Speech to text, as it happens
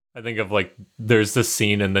I think of like there's this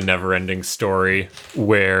scene in the Neverending Story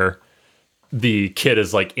where the kid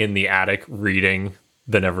is like in the attic reading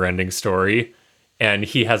the Neverending Story, and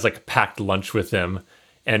he has like a packed lunch with him,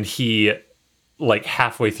 and he like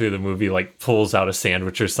halfway through the movie like pulls out a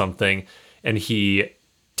sandwich or something, and he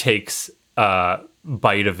takes a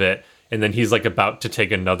bite of it, and then he's like about to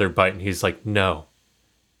take another bite, and he's like, no,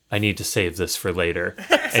 I need to save this for later.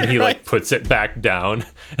 And he like puts it back down.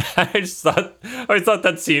 I thought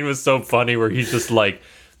that scene was so funny where he's just like,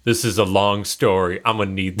 this is a long story. I'm going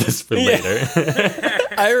to need this for later.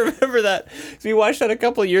 I remember that. We watched that a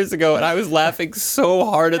couple of years ago, and I was laughing so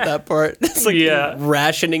hard at that part. It's like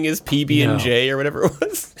rationing his PB&J or whatever it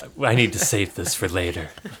was. I need to save this for later.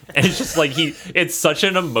 And it's just like it's such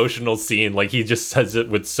an emotional scene. Like he just says it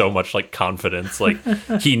with so much like confidence. Like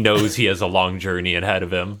he knows he has a long journey ahead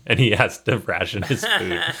of him and he has to ration his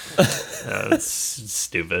food. It's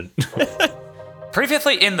stupid.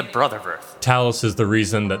 Previously in the Brotherverse. Talos is the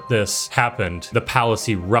reason that this happened. The palace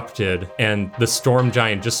erupted, and the storm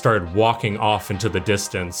giant just started walking off into the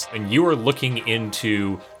distance. And you are looking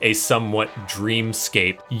into a somewhat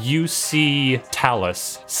dreamscape. You see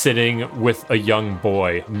Talos sitting with a young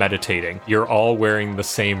boy meditating. You're all wearing the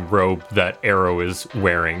same robe that Arrow is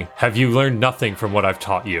wearing. Have you learned nothing from what I've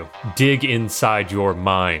taught you? Dig inside your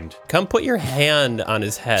mind. Come put your hand on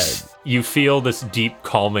his head. You feel this deep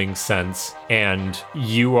calming sense, and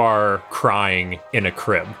you are crying in a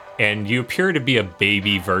crib. And you appear to be a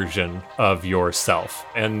baby version of yourself.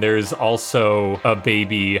 And there's also a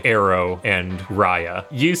baby Arrow and Raya.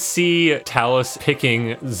 You see Talos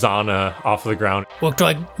picking Zana off the ground. Looked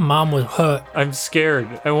like Mom was hurt. I'm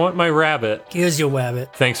scared. I want my rabbit. Here's your rabbit.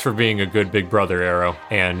 Thanks for being a good big brother, Arrow.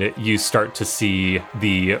 And you start to see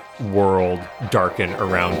the world darken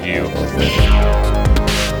around you.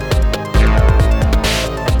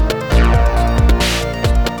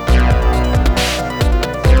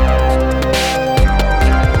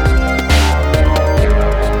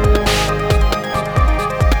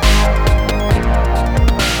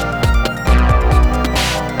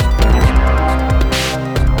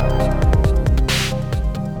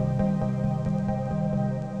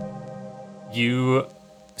 You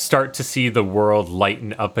start to see the world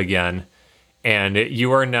lighten up again, and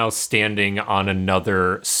you are now standing on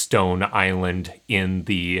another stone island in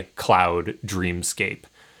the cloud dreamscape.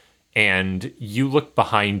 And you look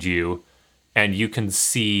behind you, and you can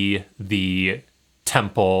see the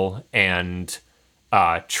temple and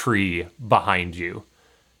tree behind you.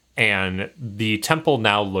 And the temple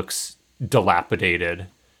now looks dilapidated,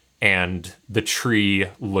 and the tree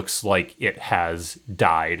looks like it has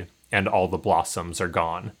died. And all the blossoms are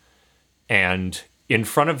gone. And in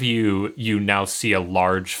front of you, you now see a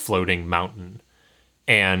large floating mountain.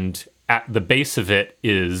 And at the base of it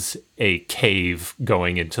is a cave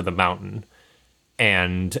going into the mountain.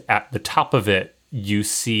 And at the top of it, you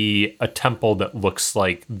see a temple that looks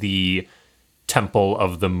like the Temple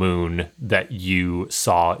of the Moon that you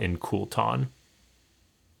saw in Kulton.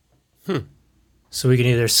 So we can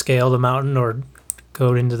either scale the mountain or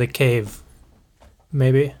go into the cave.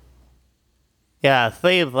 Maybe. Yeah, it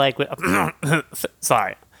seems like we...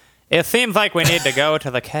 Sorry. It seems like we need to go to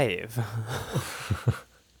the cave.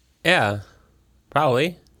 Yeah,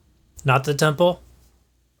 probably. Not the temple?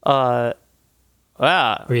 Yeah.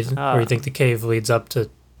 Or you think the cave leads up to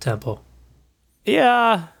temple?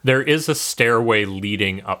 Yeah. There is a stairway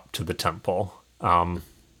leading up to the temple. Oh.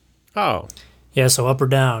 Yeah, so up or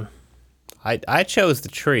down? I chose the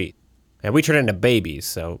tree. And we turned into babies,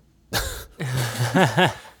 so...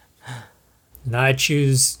 And I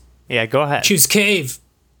choose... Yeah, go ahead. Choose cave.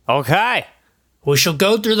 Okay. We shall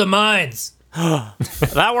go through the mines.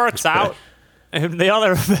 That works out. In the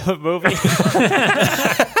other movie.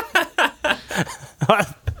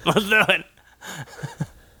 Let's do it.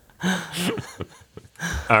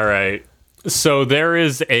 All right. So there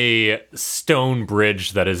is a stone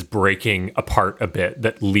bridge that is breaking apart a bit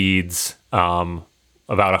that leads about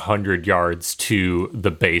 100 yards to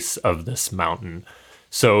the base of this mountain.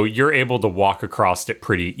 So you're able to walk across it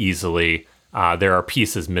pretty easily. There are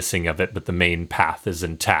pieces missing of it, but the main path is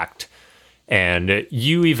intact. And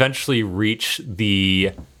you eventually reach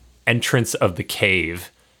the entrance of the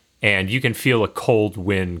cave, and you can feel a cold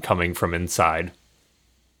wind coming from inside.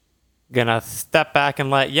 Gonna step back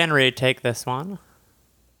and let Yenri take this one.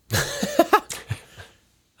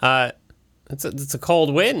 It's a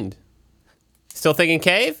cold wind. Still thinking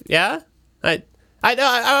cave? Yeah?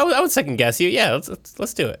 I would second guess you. Yeah,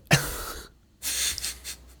 let's do it.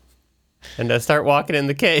 And start walking in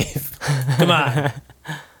the cave. Come on.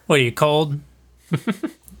 What, are you cold?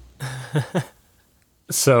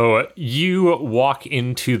 So you walk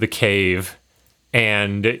into the cave,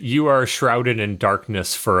 and you are shrouded in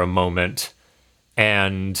darkness for a moment,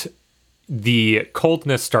 and the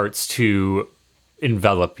coldness starts to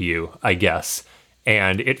envelop you, I guess,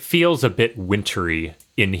 and it feels a bit wintry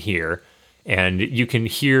in here, and you can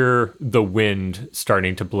hear the wind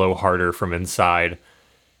starting to blow harder from inside,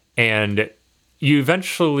 and you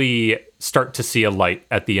eventually start to see a light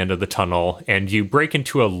at the end of the tunnel, and you break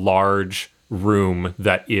into a large room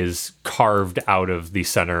that is carved out of the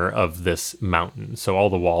center of this mountain. So all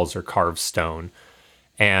the walls are carved stone.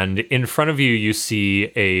 And in front of you, you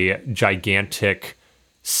see a gigantic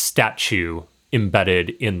statue embedded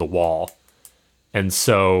in the wall. And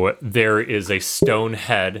so there is a stone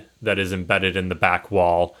head that is embedded in the back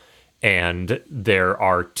wall, and there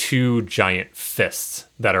are two giant fists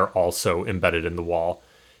that are also embedded in the wall.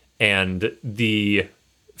 And the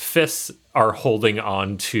fists are holding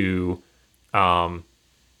on to,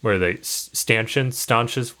 where are they? Stanches?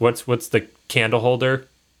 What's the candle holder?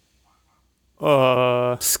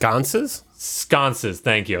 Sconces? Sconces,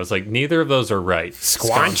 thank you. I was like, neither of those are right.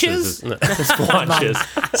 Squanches? Squanches.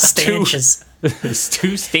 Stanches.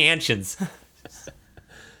 Two stanchions.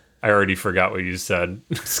 I already forgot what you said.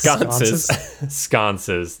 Sconces.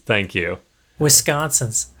 Sconces, thank you.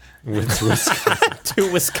 Wisconsins. Wisconsin. Two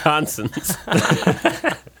Wisconsins.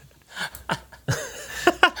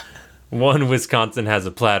 One Wisconsin has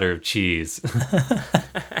a platter of cheese.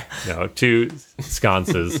 No, two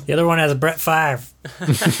sconces. The other one has a Brett Favre.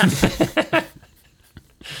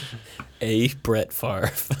 A Brett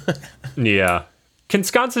Favre. Yeah. Can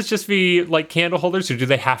sconces just be like candle holders, or do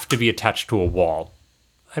they have to be attached to a wall?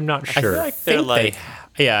 I'm not I sure. feel like they're like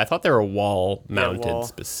Yeah, I thought they were wall mounted wall.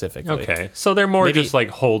 specifically. Okay, so they're more Maybe- just like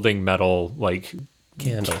holding metal, like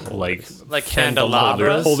Candle like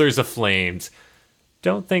candelabras. holders of flames.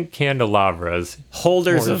 Don't think candelabras.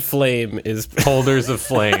 Holders of flame is Holders of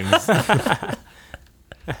flames. I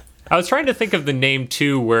was trying to think of the name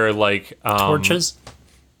too, where like Torches.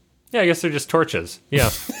 Yeah, I guess they're just torches. Yeah,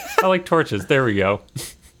 I like torches. There we go.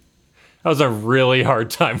 That was a really hard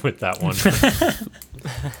time with that one.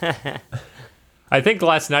 I think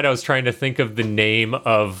last night I was trying to think of the name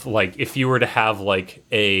of, like, if you were to have like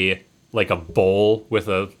a bowl with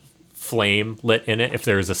a flame lit in it, if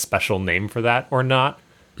there's a special name for that or not.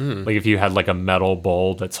 Like if you had like a metal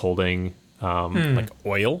bowl that's holding like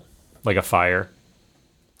oil. like a fire.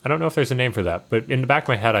 I don't know if there's a name for that, but in the back of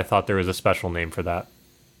my head I thought there was a special name for that.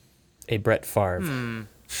 A Brett Favre.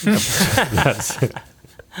 That's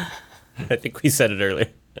I think we said it earlier.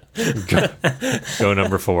 go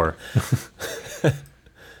number 4.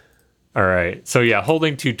 All right. So yeah,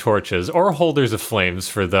 holding two torches or holders of flames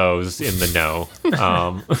for those in the know.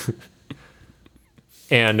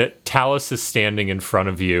 And Talus is standing in front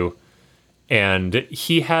of you, and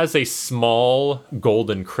he has a small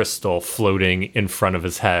golden crystal floating in front of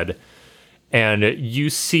his head. And you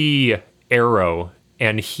see Arrow,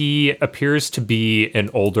 and he appears to be an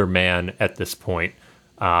older man at this point,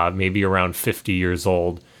 maybe around 50 years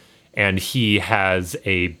old. And he has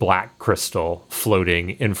a black crystal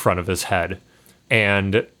floating in front of his head.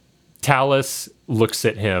 And Talus looks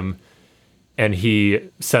at him, and he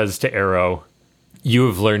says to Arrow, "You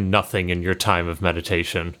have learned nothing in your time of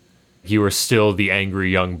meditation. You are still the angry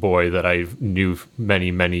young boy that I knew many,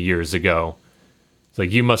 many years ago. It's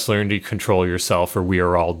like, you must learn to control yourself, or we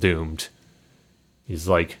are all doomed." He's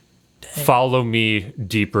like, "Follow me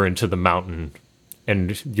deeper into the mountain,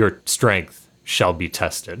 and your strength shall be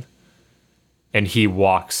tested." And he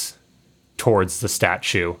walks towards the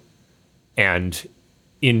statue and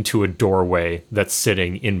into a doorway that's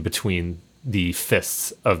sitting in between the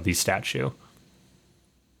fists of the statue.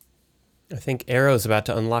 I think Arrow's about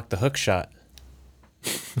to unlock the hook shot.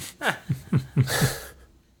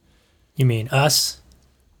 You mean us?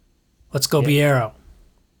 Let's go be Arrow.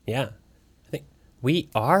 Yeah. I think we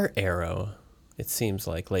are Arrow, it seems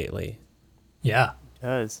like lately. Yeah.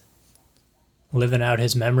 does. Living out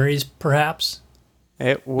his memories, perhaps?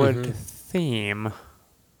 It would seem.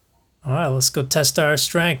 All right, let's go test our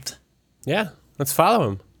strength. Yeah, let's follow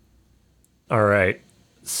him. All right.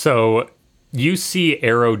 So you see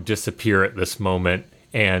Arrow disappear at this moment,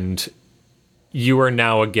 and you are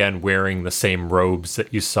now again wearing the same robes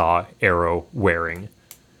that you saw Arrow wearing.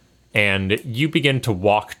 And you begin to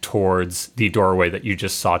walk towards the doorway that you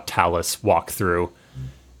just saw Talus walk through.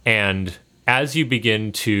 And as you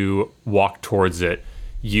begin to walk towards it,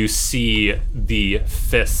 you see the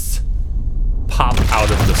fists pop out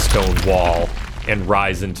of the stone wall and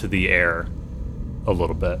rise into the air a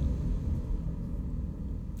little bit.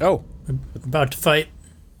 Oh, We're about to fight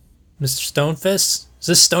Mr. Stonefist. Is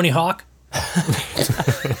this Stony Hawk?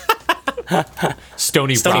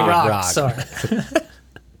 Stony Stony Rock. Rock. Sorry.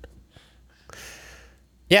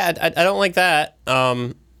 Yeah, I don't like that.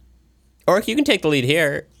 Orc, you can take the lead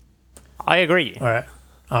here. I agree. All right.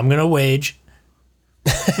 I'm going to wage.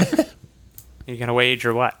 You're gonna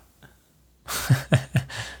wager what?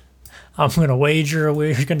 I'm going to wager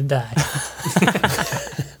we're going to die.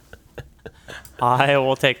 I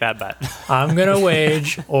will take that bet. I'm going to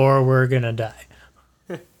wage or we're going to die.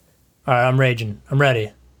 All right, I'm raging. I'm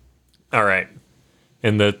ready. All right.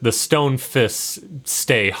 And the stone fists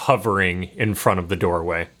stay hovering in front of the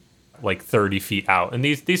doorway, like 30 feet out. And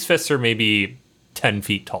these fists are maybe 10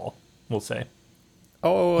 feet tall, we'll say.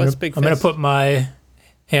 Oh, that's a big I'm going to fist. put my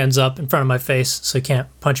hands up in front of my face so you can't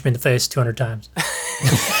punch me in the face 200 times.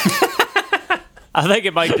 I think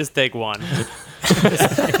it might just take one. In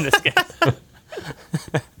this game.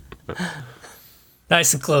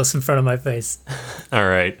 Nice and close in front of my face. All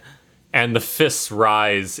right. And the fists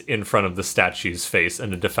rise in front of the statue's face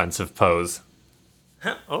in a defensive pose.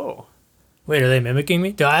 Oh. Wait, are they mimicking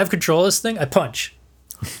me? Do I have control of this thing? I punch.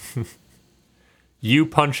 You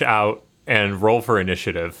punch out and roll for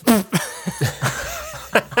initiative.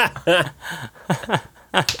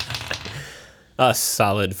 A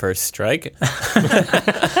solid first strike.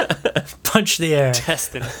 Punch the air.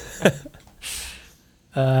 Testing.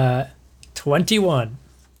 21.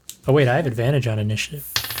 Oh, wait, I have advantage on initiative.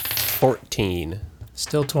 14.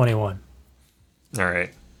 Still 21. All right.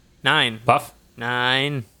 9. Buff?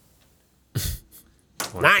 9.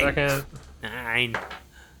 1 9. second. 9.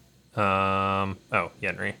 Oh,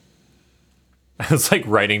 Yenri. I was like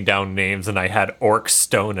writing down names and I had Orc,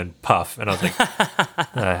 Stone, and Puff. And I was like,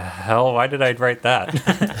 the hell? Why did I write that?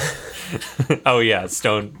 Oh, yeah.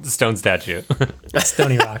 Stone statue.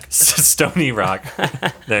 Stony Rock. Stony Rock.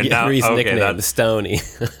 There, now, Yenri's okay, nickname, that's Stony.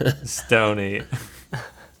 Stony.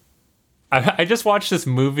 I just watched this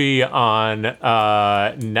movie on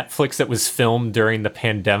Netflix that was filmed during the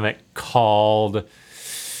pandemic called...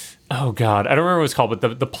 Oh, God. I don't remember what it was called,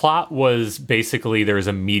 but the plot was basically there was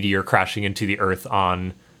a meteor crashing into the Earth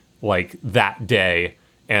on, like, that day.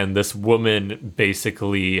 And this woman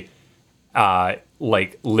basically,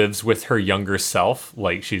 like, lives with her younger self.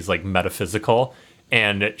 Like, she's, like, metaphysical.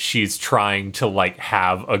 And she's trying to, like,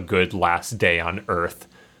 have a good last day on Earth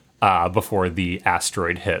before the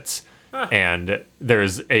asteroid hits. And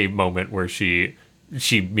there's a moment where she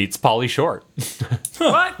meets Pauly Shore.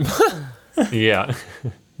 What? Yeah.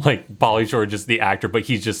 Like Pauly Shore, just the actor, but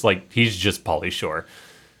he's just Pauly Shore.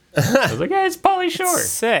 I was like, yeah, it's Pauly Shore.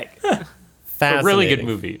 Sick. A really good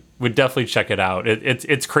movie. Would definitely check it out.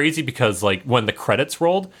 It's crazy because like when the credits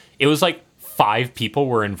rolled, it was like 5 people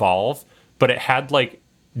were involved, but it had like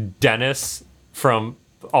Dennis from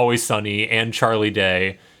Always Sunny and Charlie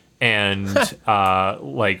Day and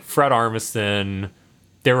like Fred Armisen.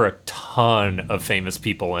 There were a ton of famous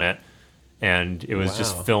people in it. And it was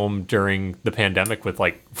just filmed during the pandemic with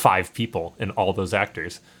like 5 people and all those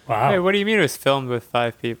actors. Wow. Hey, what do you mean it was filmed with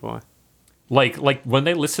 5 people? Like when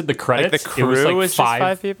they listed the credits, Like the crew it was like was just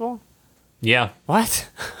 5 people? Yeah. What?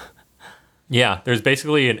 Yeah. There's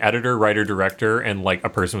basically an editor, writer, director, and like a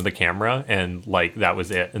person with a camera, and like that was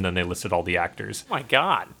it. And then they listed all the actors. Oh my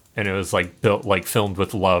God. And it was like filmed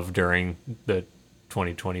with love during the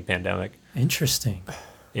 2020 pandemic. Interesting.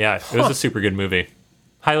 Yeah, it was a super good movie.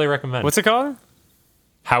 Highly recommend. What's it called?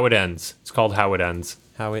 How It Ends. It's called How It Ends.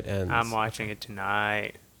 How it ends. I'm watching it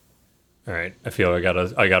tonight. All right, I feel I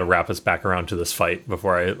gotta wrap us back around to this fight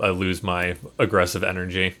before I lose my aggressive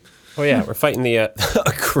energy. Oh, yeah, we're fighting the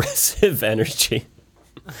aggressive energy.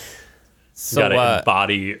 So, Gotta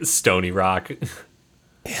embody Stony Rock.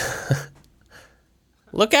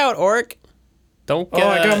 look out, Orc. Don't get,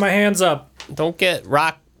 I got my hands up. don't get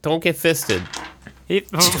fisted. He-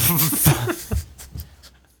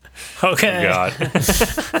 Okay. God.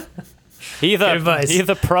 He's advice.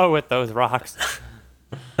 the pro with those rocks.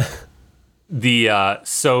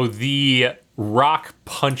 So the rock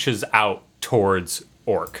punches out towards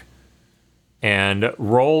Orc, and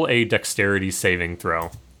roll a dexterity saving throw.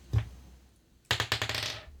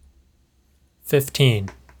 15.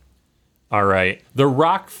 All right. The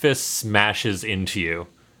rock fist smashes into you,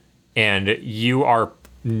 and you are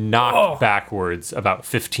knocked backwards about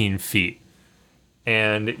 15 feet.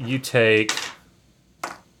 And you take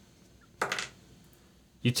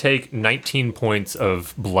 19 points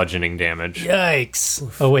of bludgeoning damage.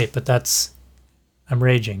 Yikes. Oh, wait, but I'm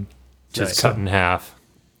raging. Just cut in half.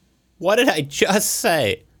 What did I just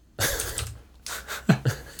say?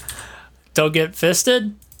 Don't get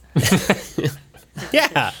fisted?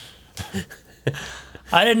 Yeah.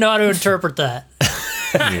 I didn't know how to interpret that.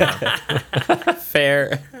 Yeah.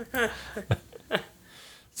 Fair.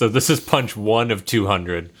 So this is punch 1 of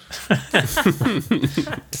 200.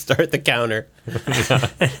 Start the counter.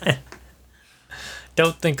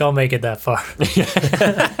 Don't think I'll make it that far.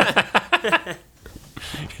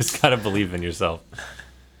 Just gotta believe in yourself.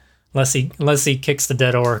 Unless he kicks the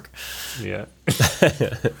dead orc. Yeah.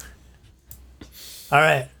 All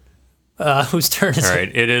right. Whose turn is All it?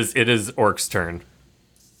 right. It is Orc's turn.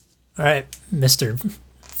 All right, Mr.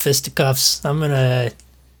 Fisticuffs. Can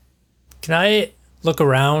I look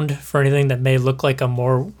around for anything that may look like a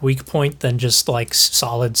more weak point than just like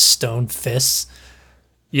solid stone fists?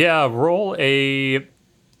 Yeah, roll a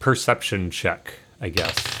perception check, I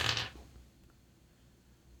guess.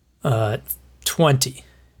 20.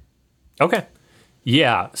 Okay.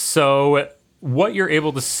 Yeah, so what you're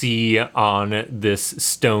able to see on this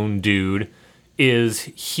stone dude is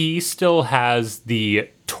he still has the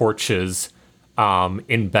torches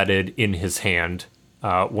embedded in his hand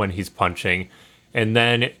when he's punching. And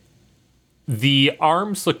then the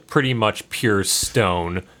arms look pretty much pure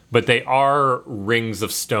stone, but they are rings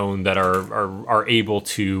of stone that are able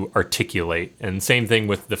to articulate. And same thing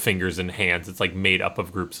with the fingers and hands. It's like made up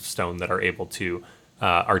of groups of stone that are able to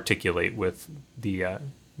articulate with the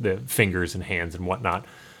fingers and hands and whatnot.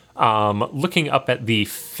 Looking up at the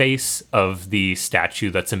face of the statue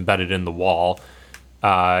that's embedded in the wall,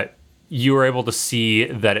 you are able to see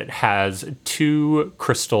that it has 2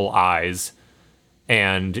 crystal eyes,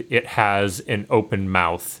 and it has an open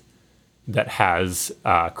mouth that has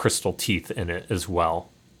crystal teeth in it as well.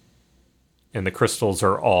 And the crystals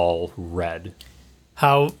are all red.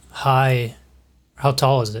 How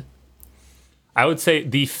tall is it? I would say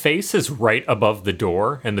the face is right above the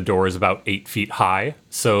door, and the door is about 8 feet high.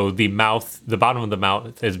 So the bottom of the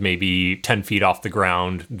mouth is maybe 10 feet off the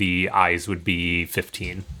ground. The eyes would be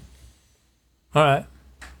 15. All right.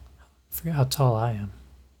 I forget how tall I am.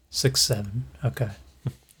 6'7". Okay.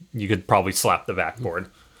 You could probably slap the backboard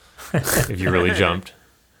if you really jumped.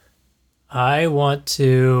 I want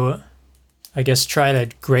to, I guess, try to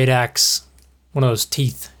great axe one of those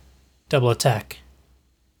teeth. Double attack.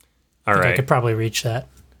 All right. I could probably reach that.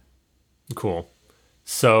 Cool.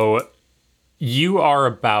 So you are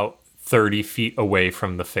about 30 feet away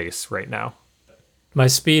from the face right now. My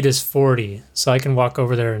speed is 40, so I can walk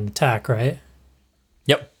over there and attack, right?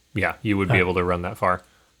 Yep. Yeah, you would be able to run that far.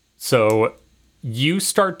 So you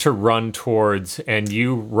start to run towards, and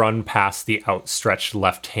you run past the outstretched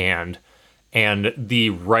left hand, and the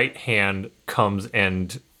right hand comes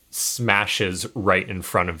and smashes right in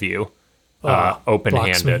front of you,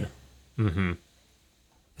 open-handed. Mm-hmm.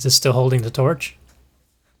 Is it still holding the torch?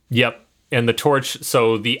 Yep. And the torch,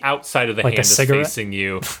 so the outside of the Like hand a is cigarette? facing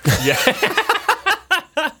you. Yeah.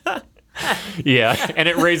 Yeah. And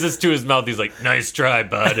it raises to his mouth. He's like, nice try,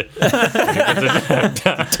 bud.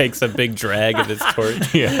 Takes a big drag of his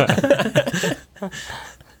torch. Yeah.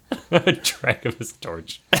 A drag of his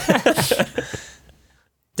torch.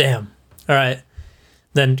 Damn. All right.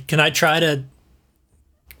 Then can I try to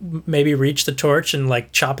maybe reach the torch and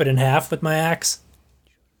like chop it in half with my axe?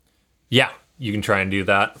 Yeah, you can try and do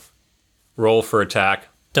that. Roll for attack.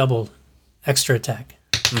 Double extra attack.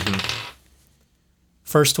 Mm-hmm.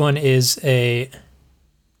 First one is a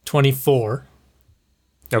 24.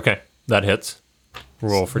 Okay, that hits.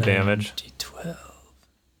 Roll for damage. D12.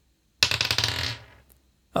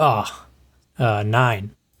 Oh,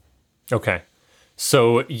 9. Okay.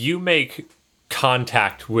 So you make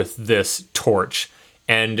contact with this torch,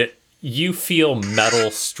 and you feel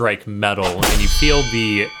metal strike metal, and you feel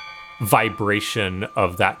the vibration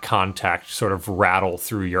of that contact sort of rattle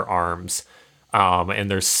through your arms. And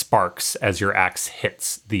there's sparks as your axe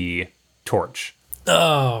hits the torch.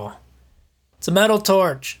 Oh, it's a metal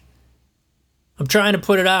torch. I'm trying to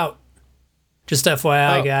put it out. Just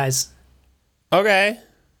FYI, guys. Okay.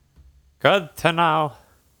 Good to know.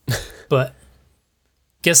 But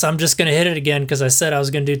guess I'm just going to hit it again because I said I was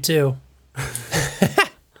going to do 2.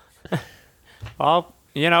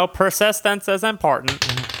 Well, persistence is important.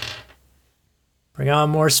 Bring on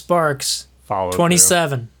more sparks. Follow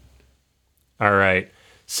 27. through. All right.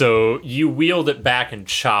 So you wield it back and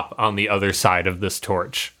chop on the other side of this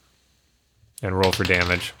torch. And roll for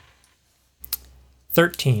damage.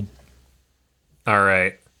 13. All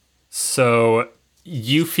right. So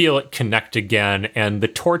you feel it connect again, and the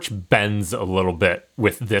torch bends a little bit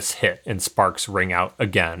with this hit, and sparks ring out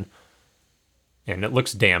again. And it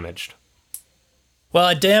looks damaged. Well,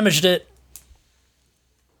 I damaged it.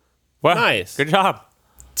 Well, Nice. Good job.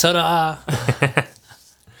 Ta-da.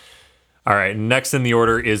 All right. Next in the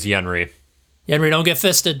order is Yenri. Henry, don't get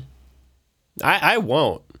fisted. I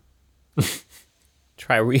won't.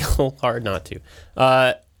 Try real hard not to.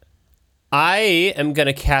 I am going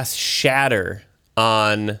to cast Shatter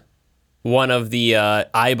on one of the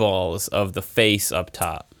eyeballs of the face up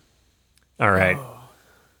top. All right.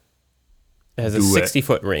 It has a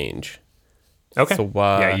 60-foot range. Okay. So,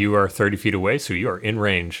 yeah, you are 30 feet away, so you are in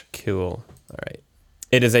range. Cool. All right.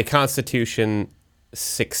 It is a Constitution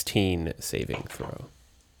 16 saving throw.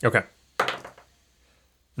 Okay.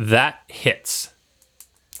 That hits.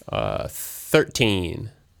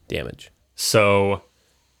 13 damage. So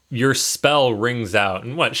your spell rings out,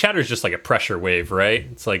 and what? Shatter's just like a pressure wave, right?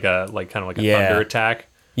 It's like kind of like a thunder attack.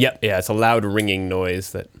 Yep. Yeah, it's a loud ringing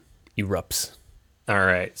noise that erupts. All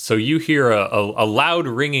right. So you hear a loud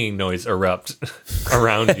ringing noise erupt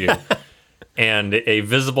around you, and a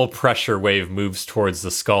visible pressure wave moves towards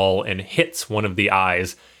the skull and hits one of the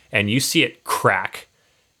eyes, and you see it crack,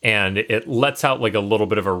 and it lets out like a little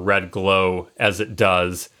bit of a red glow as it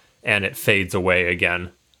does, and it fades away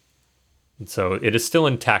again. And so it is still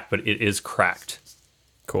intact, but it is cracked.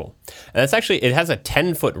 Cool. And that's actually, it has a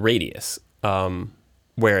 10-foot radius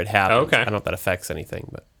where it happens. Okay. I don't know if that affects anything,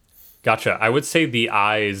 but. Gotcha. I would say the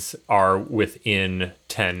eyes are within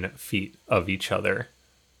 10 feet of each other.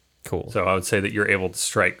 Cool. So I would say that you're able to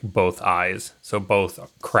strike both eyes. So both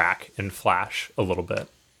crack and flash a little bit.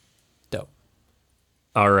 Dope.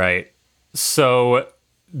 All right. So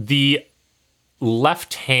the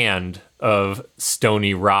left hand of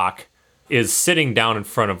Stony Rock is sitting down in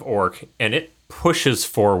front of Orc, and it pushes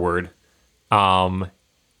forward. And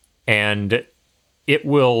it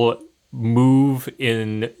will move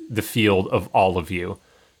in the field of all of you.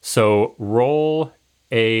 So roll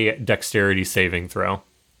a dexterity saving throw.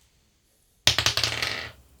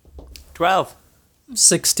 12.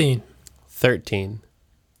 16. 13.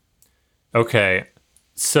 Okay.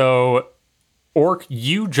 So Orc,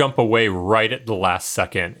 you jump away right at the last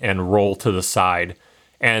second and roll to the side,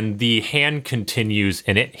 and the hand continues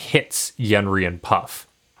and it hits Yenri and Puff.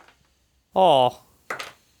 Oh.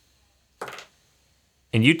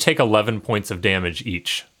 And you take 11 points of damage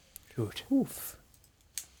each. Dude. Oof.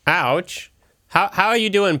 Ouch. How are you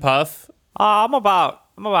doing, Puff? I'm about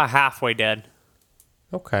halfway dead.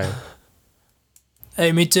 Okay.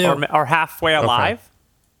 Hey, me too. Or halfway alive.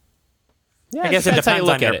 Yeah, I guess it that's how you depends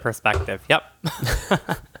look on at your it. perspective. Yep.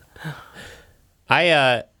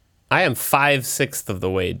 I am 5/6 of the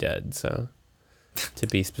way dead, so to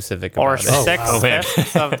be specific about Or it.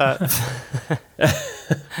 6/5 of the.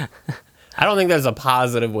 I don't think there's a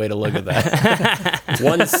positive way to look at that.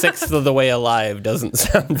 1/6 of the way alive doesn't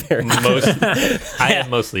sound very good. I am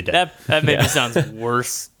mostly dead. That maybe sounds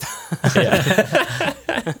worse.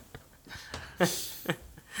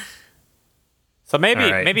 So maybe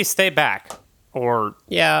All right. maybe stay back, or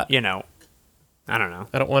Yeah, I don't know.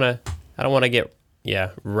 I don't want to get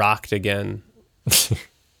rocked again.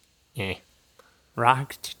 Eh.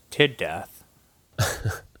 Rocked to death.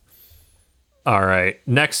 All right.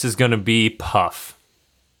 Next is going to be Puff.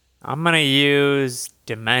 I'm gonna use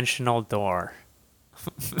dimensional door.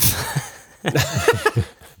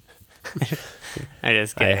 I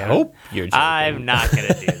just I kidding. hope you're joking. I'm not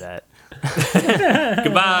gonna do that.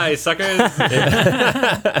 Goodbye, suckers.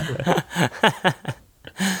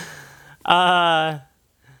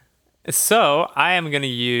 So I am gonna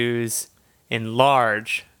use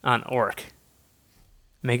enlarge on Orc.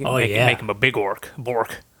 Make him a big orc.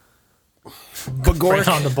 Bork. Bring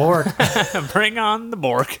on the board. Bring on the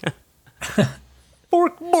Bork.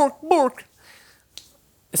 Bork, Bork, Bork.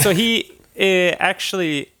 So he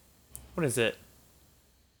actually, what is it?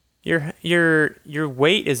 Your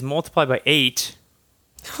weight is multiplied by 8.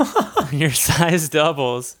 Your size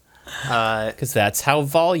doubles. Because that's how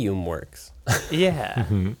volume works. Yeah.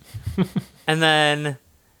 And then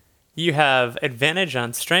you have advantage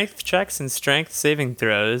on strength checks and strength saving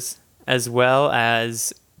throws, as well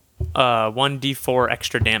as 1d4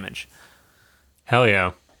 extra damage. Hell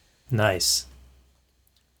yeah. Nice.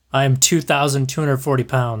 I am 2,240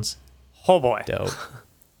 pounds. Oh boy. Dope.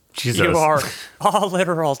 Jesus. You are a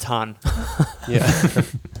literal ton. Yeah.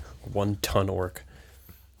 1 ton orc.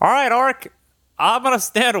 All right, Orc. I'm going to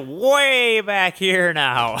stand way back here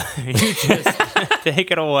now. You just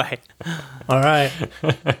take it away. All right.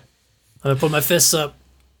 I'm going to put my fists up.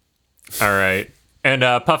 All right. And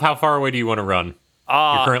Puff, how far away do you want to run?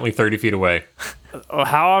 You're currently 30 feet away.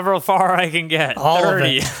 However far I can get. All of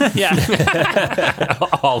 30. it. Yeah.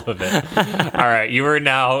 All of it. All right. You are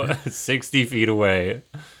now 60 feet away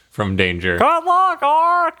from danger. Good luck,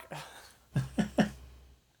 Orc.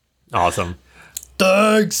 Awesome.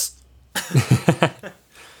 Thanks.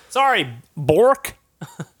 Sorry, Bork.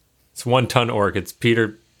 It's 1 ton orc. It's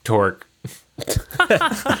Peter Torque.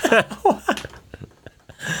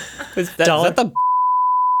 Is that the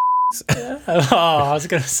Oh, I was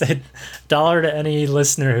gonna say $1 to any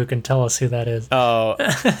listener who can tell us who that is. Oh,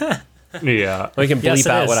 Yeah. we can bleep Yes,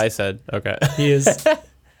 it out is. what I said. Okay. He is.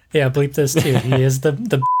 Yeah, bleep this too. He is the.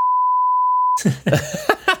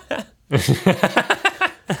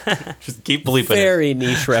 Just keep bleeping it. Very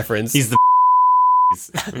niche reference. He's the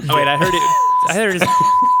Oh, wait, I heard it.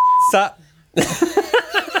 Stop.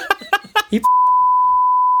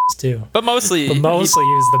 too. But mostly. But mostly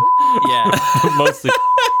he was the. Yeah. mostly.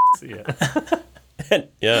 Yeah.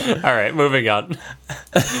 Yeah. All right, moving on.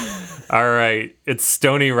 All right, it's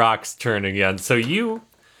Stony Rock's turn again. So you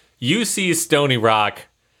see Stony Rock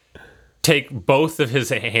take both of his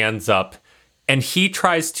hands up, and he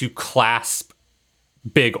tries to clasp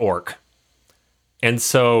Big Orc. And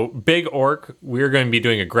so, Big Orc, we're going to be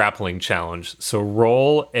doing a grappling challenge. So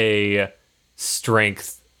roll a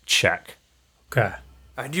strength check. Okay.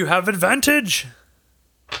 And you have advantage.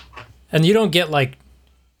 And you don't get like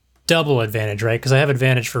double advantage, right? Because I have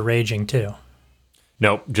advantage for raging too.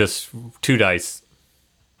 Nope, just 2 dice.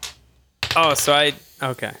 Oh, so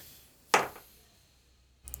okay.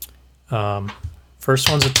 First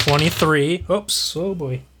one's a 23. Oops. Oh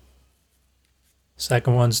boy.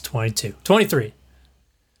 Second one's 22. 23.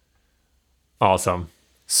 Awesome.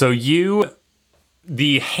 So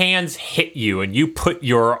the hands hit you, and you put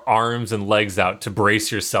your arms and legs out to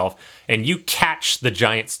brace yourself, and you catch the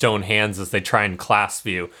giant stone hands as they try and clasp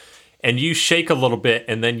you. And you shake a little bit,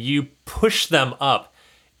 and then you push them up,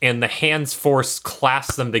 and the hands force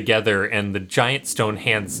clasp them together, and the giant stone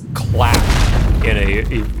hands clap in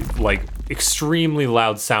a like extremely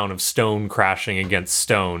loud sound of stone crashing against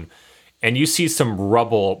stone. And you see some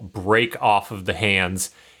rubble break off of the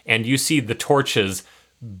hands, and you see the torches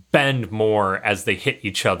bend more as they hit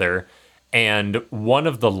each other, and one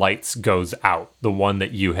of the lights goes out, the one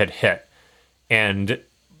that you had hit. And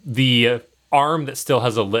the arm that still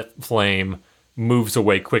has a lit flame moves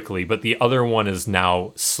away quickly, but the other one is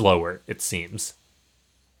now slower, it seems.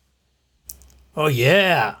 Oh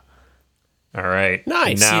yeah. All right.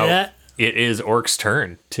 Nice. Now See that? it is Orc's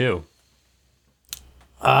turn, too.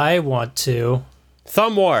 I want to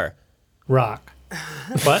Thumb war. rock.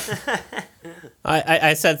 What?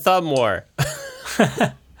 I said thumb war.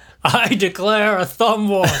 I declare a thumb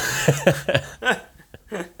war.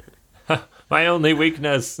 My only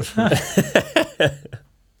weakness. All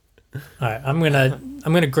right, I'm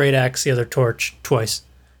gonna great axe the other torch twice.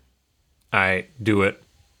 All right, do it.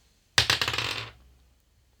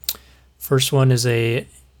 First one is a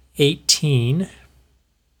 18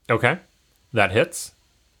 Okay. That hits.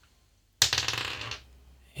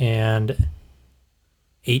 and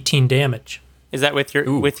 18 damage. Is that with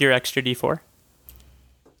Ooh. your extra D4?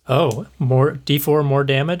 Oh, more D4 more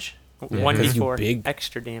damage. 1 'cause you D4 big.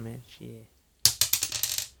 extra damage. Yeah.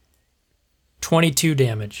 22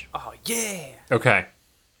 damage. Oh yeah. Okay.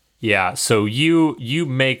 Yeah, so you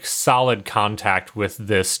make solid contact with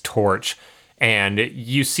this torch, and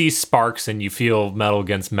you see sparks and you feel metal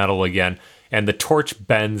against metal again, and the torch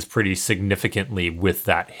bends pretty significantly with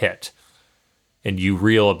that hit. And you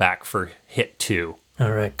reel back for hit 2.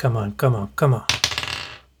 All right, come on.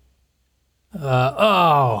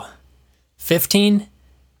 Oh, 15?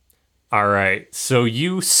 All right, so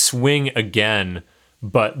you swing again,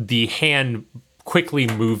 but the hand quickly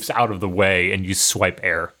moves out of the way and you swipe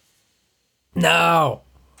air. No.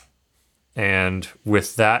 And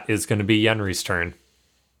with that is going to be Yenri's turn.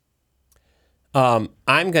 I'm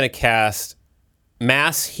gonna cast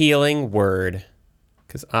Mass Healing Word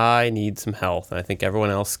because I need some health, and I think everyone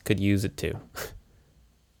else could use it too.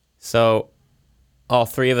 So all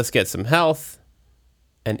 3 of us get some health,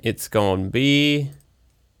 and it's going to be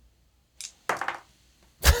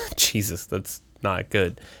Jesus, that's not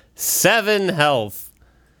good. 7 health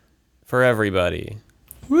for everybody.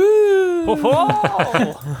 Woo!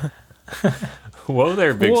 Whoa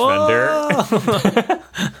there, big spender.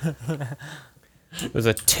 It was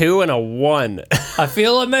a 2 and a 1. I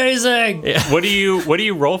feel amazing. What do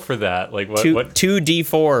you roll for that? Like what?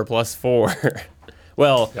 2d4 plus 4.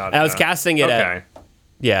 Well, Got I was that. casting it Okay.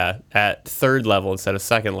 at 3rd level instead of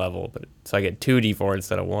 2nd level, but so I get 2d4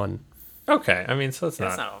 instead of 1. Okay. I mean, so it's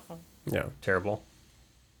That's not not awful. Yeah. terrible.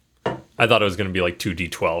 I thought it was going to be like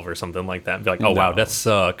 2d12 or something like that. And be like, oh wow, No. that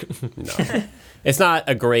suck. No. It's not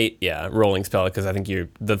a great, rolling spell because I think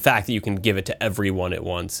the fact that you can give it to everyone at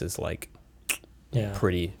once is like Yeah.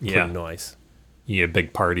 pretty Yeah. nice. Yeah,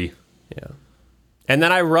 big party. Yeah. And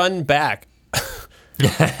then I run back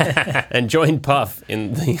and join Puff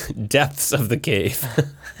in the depths of the cave.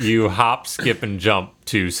 You hop, skip, and jump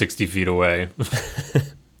to 60 feet away.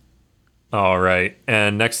 All right.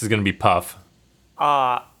 And next is going to be Puff.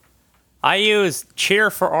 I use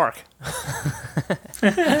cheer for orc.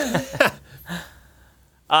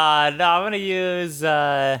 No, I'm gonna use.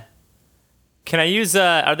 Can I use?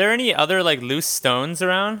 Are there any other like loose stones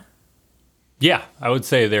around? Yeah, I would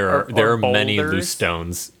say there Or are many boulders? loose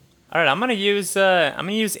stones. All right, I'm gonna use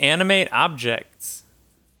animate objects.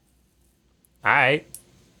 All right.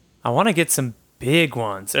 I want to get some big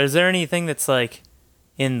ones. Is there anything that's like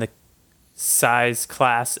in the size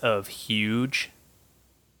class of huge?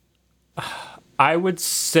 I would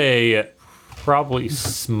say probably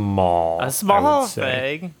small. A I small would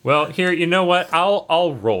say. thing. Well, here, you know what?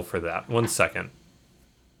 I'll roll for that. 1 second.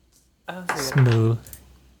 Smooth.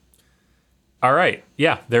 All right.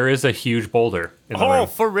 Yeah, there is a huge boulder in the Oh, room.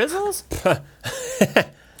 for Rizzles?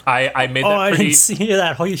 I made Oh, that I pretty. didn't see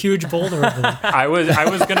that whole huge boulder over there. I was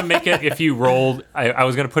gonna make it if you rolled. I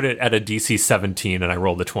was gonna put it at a DC 17, and I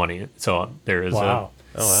rolled a 20. So there is Wow.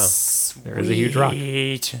 Oh wow. there is a huge rock.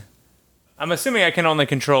 Sweet. I'm assuming I can only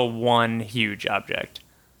control one huge object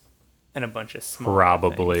and a bunch of small.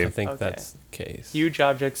 Probably. I think Okay. that's the case. Huge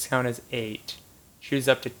objects count as 8. Choose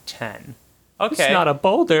up to 10. It's Okay. not a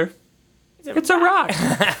boulder. It's a rock.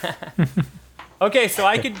 Okay, so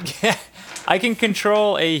I can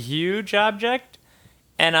control a huge object,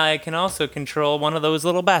 and I can also control one of those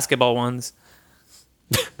little basketball ones.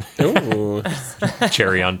 Ooh.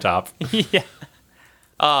 Cherry on top. Yeah.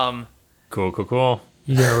 Cool.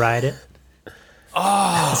 You gonna ride it?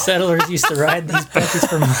 Oh, settlers used to ride these puppies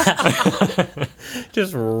for miles.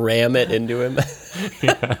 Just ram it into him.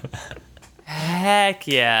 Heck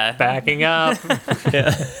yeah. Backing up.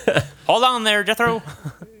 Hold on there, Jethro.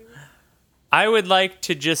 I would like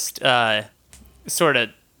to just sort of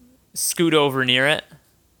scoot over near it.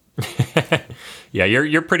 Yeah,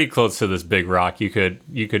 you're pretty close to this big rock. You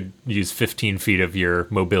could use 15 feet of your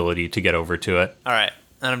mobility to get over to it. All right.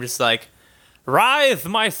 And I'm just like, rise,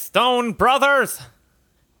 my stone brothers.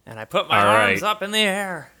 And I put my All arms right. up in the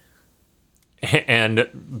air.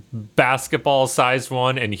 And basketball-sized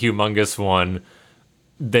one and humongous one.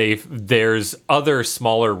 There's other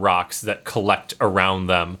smaller rocks that collect around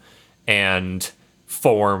them and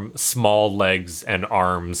form small legs and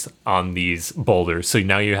arms on these boulders. So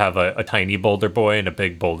now you have a tiny boulder boy and a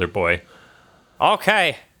big boulder boy.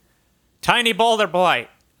 Okay. Tiny boulder boy.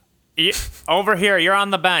 Over here, you're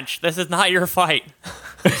on the bench. This is not your fight.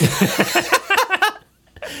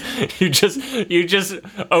 You just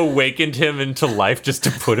awakened him into life just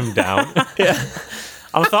to put him down.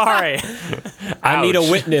 I'm sorry. I need a Ouch.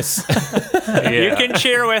 witness. Yeah. You can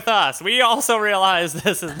cheer with us. We also realize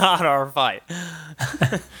this is not our fight.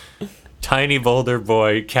 Tiny boulder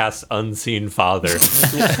boy casts unseen father.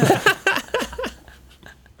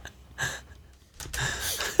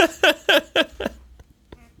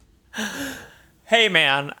 Hey,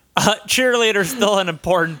 man. Cheerleader's still an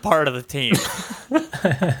important part of the team.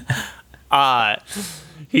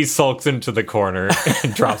 He sulks into the corner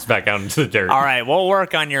and drops back out into the dirt. All right, we'll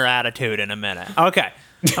work on your attitude in a minute. Okay.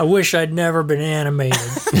 I wish I'd never been animated.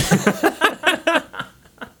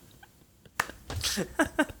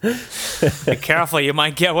 Be careful, you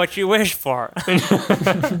might get what you wish for.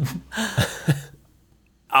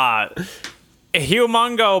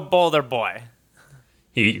 Humongo Boulder Boy.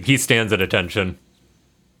 He stands at attention.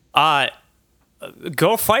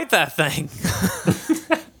 Go fight that thing.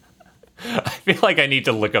 I feel like I need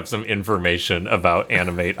to look up some information about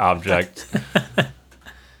animate object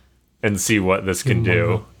and see what this can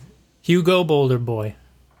do. Hugo Boulder Boy.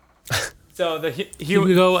 So the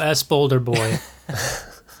Hugo S. Boulder Boy.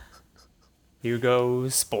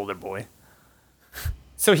 Hugo's Boulder Boy.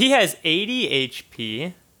 So he has 80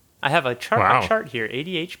 HP. I have a chart, Wow. a chart here,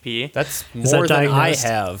 80 HP. That's Is more that than I diagnosed?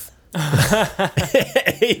 have.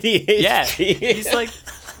 ADHD. Yeah, he's like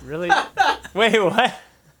really. Wait, what?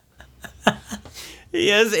 He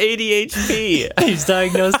has ADHD. He's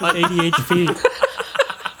diagnosed with ADHD.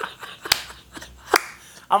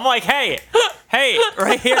 I'm like, hey,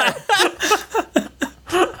 right here.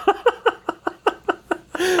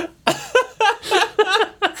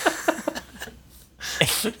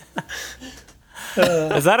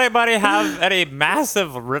 Does anybody have any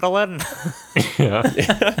massive Ritalin? Yeah.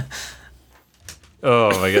 Oh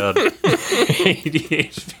my god.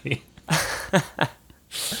 ADHD.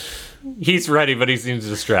 He's ready, but he seems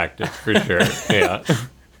distracted for sure. Yeah.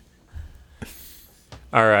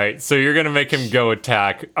 All right, so you're gonna make him go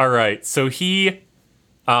attack. All right, so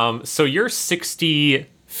so you're 60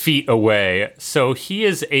 feet away, so he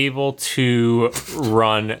is able to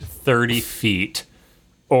run 30 feet,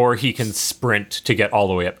 or he can sprint to get all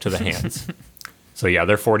the way up to the hands. So yeah,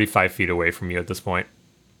 they're 45 feet away from you at this point.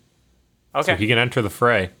 Okay. So he can enter the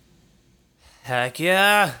fray. Heck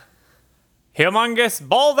yeah. Humongous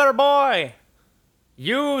Boulder Boy,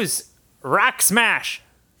 use Rock Smash.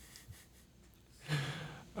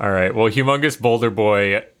 All right. Well, Humongous Boulder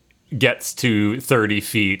Boy gets to 30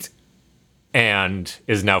 feet and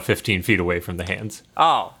is now 15 feet away from the hands.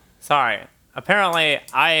 Oh, sorry. Apparently,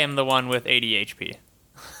 I am the one with 80 HP.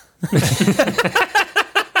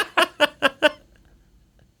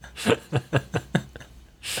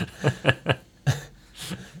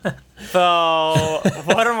 So,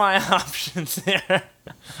 what are my options here?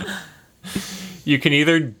 You can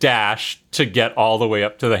either dash to get all the way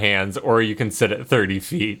up to the hands, or you can sit at 30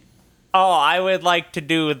 feet. Oh, I would like to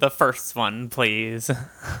do the first one, please.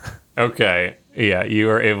 Okay. Yeah, you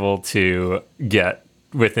are able to get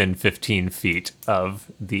within 15 feet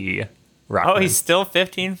of the rock. Oh, he's still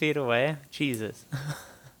 15 feet away? Jesus.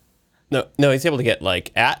 No, he's able to get,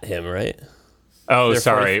 like, at him, right? Oh, They're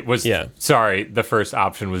sorry. 40 yeah. Sorry, the first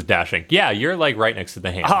option was dashing. Yeah, you're like right next to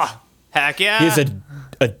the hands. Oh, heck yeah. He's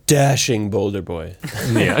a dashing boulder boy.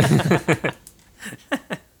 Yeah.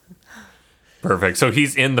 Perfect. So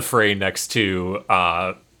he's in the fray next to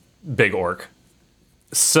Big Orc.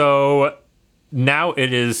 So now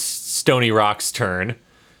it is Stony Rock's turn.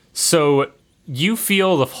 So you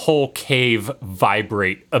feel the whole cave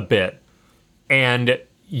vibrate a bit, and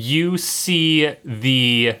you see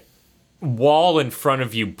the wall in front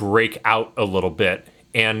of you break out a little bit,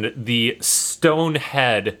 and the stone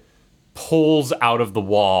head pulls out of the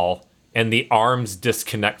wall, and the arms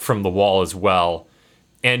disconnect from the wall as well.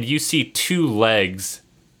 And you see two legs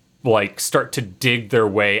like start to dig their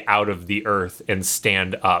way out of the earth and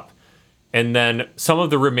stand up. And then some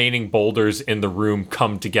of the remaining boulders in the room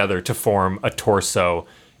come together to form a torso.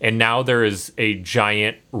 And now there is a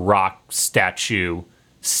giant rock statue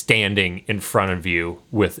standing in front of you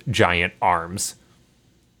with giant arms.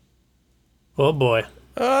 Oh boy.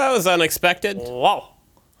 Oh, that was unexpected. Whoa.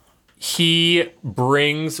 He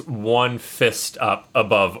brings one fist up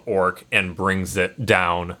above Orc and brings it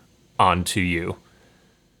down onto you.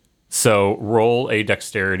 So roll a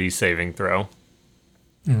dexterity saving throw.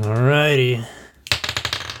 Alrighty.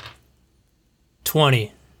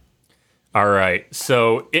 20. All right.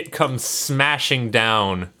 So it comes smashing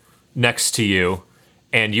down next to you,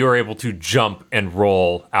 and you're able to jump and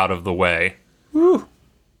roll out of the way. Woo.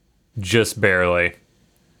 Just barely.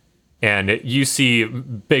 And you see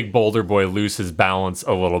Big Boulder Boy lose his balance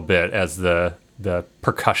a little bit as the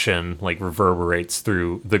percussion like reverberates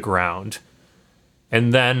through the ground.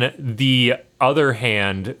 And then the other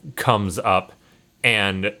hand comes up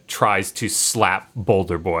and tries to slap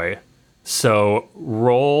Boulder Boy. So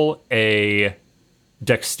roll a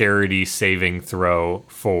dexterity saving throw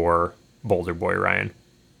for Boulder Boy, Ryan.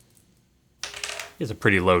 He has a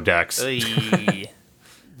pretty low dex.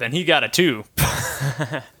 Then he got a 2.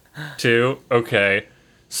 2? Okay.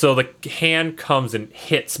 So the hand comes and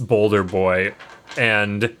hits Boulder Boy,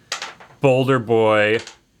 and Boulder Boy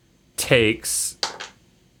takes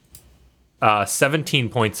 17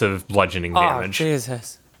 points of bludgeoning damage. Oh,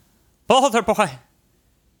 Jesus. Boulder Boy.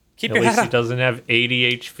 Keep At your least head he up. doesn't have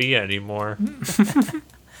 80 HP anymore.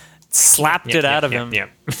 Slapped it out of him. Yep.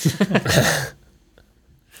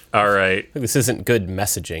 All right. This isn't good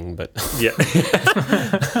messaging, but Yeah.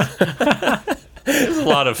 There's a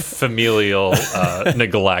lot of familial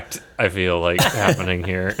neglect, I feel like, happening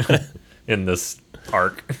here in this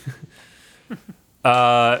arc.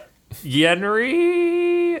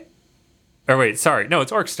 Yenri? Or wait, sorry. No,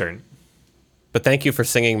 it's Orc's turn. thank you for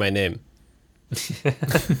singing my name.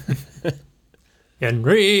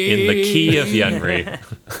 Henry. In the key of Yenri.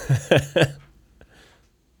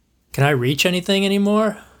 Can I reach anything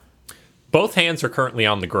anymore? Both hands are currently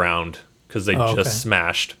on the ground because they Oh, just okay.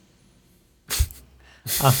 smashed.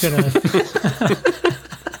 I'm gonna.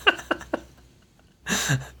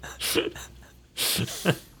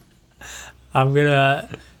 I'm gonna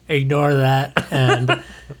ignore that and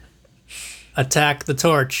attack the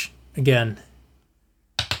torch again.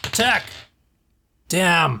 Attack!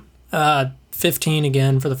 Damn. 15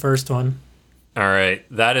 again for the first one. All right.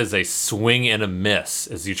 That is a swing and a miss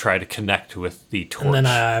as you try to connect with the torch. And then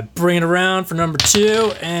I bring it around for number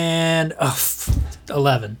 2 and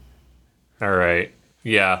 11. All right.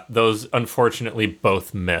 Yeah, those unfortunately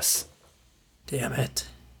both miss. Damn it.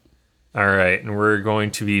 All right, and we're going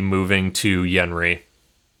to be moving to Yenri.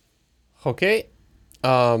 Okay.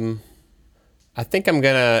 I think I'm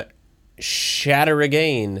gonna shatter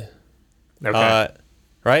again. Okay.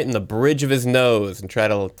 Right in the bridge of his nose and try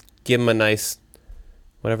to give him a nice,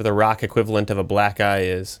 whatever the rock equivalent of a black eye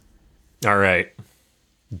is. All right.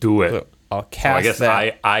 Do it. So I'll Oh, cast I guess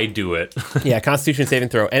that. I do it. Yeah, Constitution saving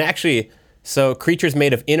throw. And actually, So creatures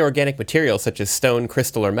made of inorganic materials such as stone,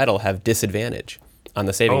 crystal, or metal have disadvantage on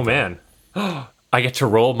the saving Oh, throw. man. I get to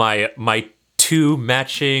roll my 2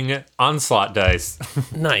 matching onslaught dice.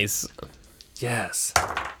 Nice. Yes.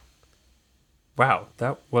 Wow,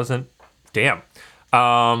 that wasn't... Damn.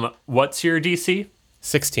 What's your DC?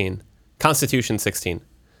 16. Constitution 16.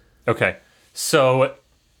 Okay. So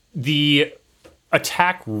the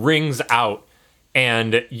attack rings out,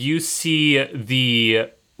 and you see the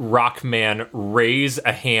Rockman raise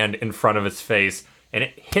a hand in front of his face, and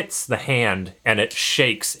it hits the hand, and it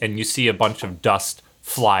shakes, and you see a bunch of dust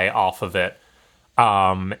fly off of it.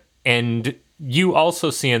 And you also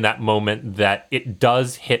see in that moment that it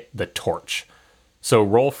does hit the torch. So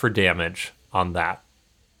roll for damage on that.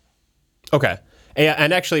 Okay.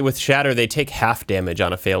 And actually, with Shatter, they take half damage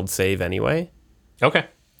on a failed save anyway. Okay.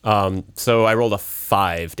 So I rolled a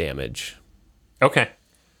 5 damage. Okay.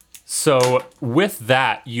 So with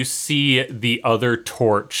that, you see the other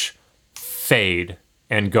torch fade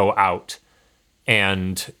and go out,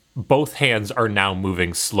 and both hands are now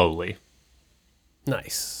moving slowly.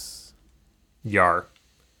 Nice. Yar.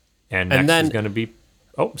 And next then is going to be...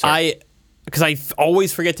 Oh, sorry. Because I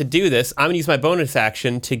always forget to do this, I'm going to use my bonus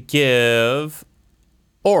action to give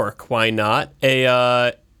Orc, why not,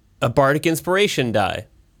 a Bardic Inspiration die.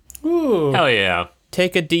 Ooh. Hell yeah.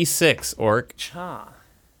 Take a D6, Orc.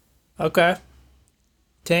 Okay. And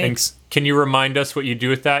Thanks. can you remind us what you do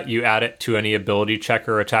with that? You add it to any ability check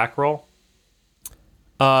or attack roll?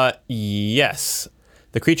 Yes.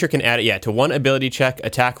 The creature can add it, to one ability check,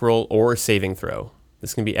 attack roll, or saving throw.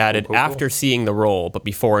 This can be added Cool. after seeing the roll, but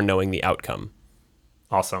before knowing the outcome.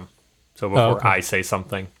 Awesome. So before okay. I say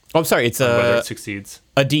something, Oh, I'm sorry, it's whether a it succeeds.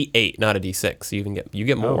 D8, not a D6. So you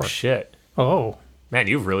get more. Oh, shit. Oh. Man,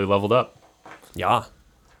 you've really leveled up. Yeah.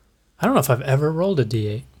 I don't know if I've ever rolled a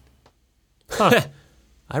D8.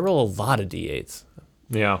 I roll a lot of D8s.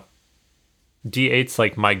 Yeah. D8's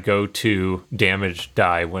like my go-to damage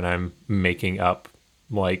die when I'm making up,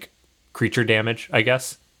 like, creature damage, I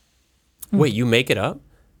guess. Wait, you make it up?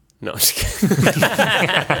 No, I'm just kidding.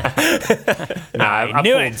 Nah, I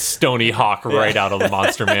knew pulled it. Stony Hawk right out of the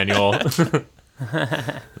monster manual.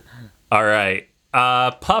 All right.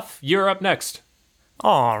 Puff, you're up next.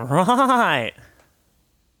 All right.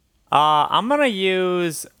 I'm gonna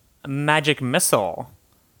use Magic Missile,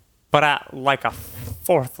 but at like a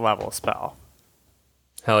 4th level spell.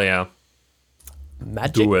 Hell yeah.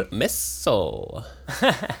 Magic Do it. Missile.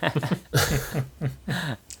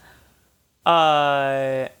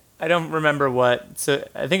 I don't remember what. So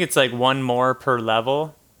I think it's like 1 more per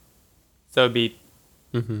level. So it'd be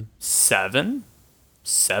 7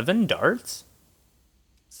 darts.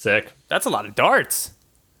 Sick. That's a lot of darts.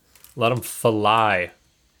 Let them fly.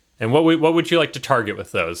 And what would you like to target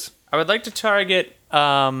with those? I would like to target.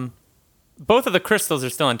 Both of the crystals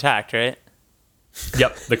are still intact, right?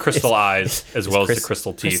 Yep, the crystal eyes as well as Chris- the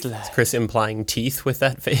crystal teeth. Is Chris implying teeth with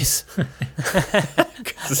that face?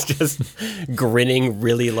 'Cause it's just grinning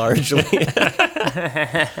really largely.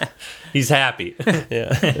 He's happy.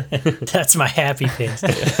 That's my happy face.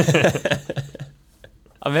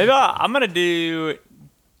 Maybe I'm gonna do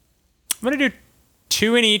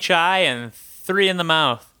 2 in each eye and 3 in the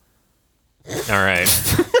mouth. All right.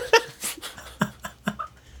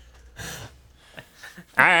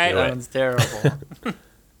 All right. That one's terrible.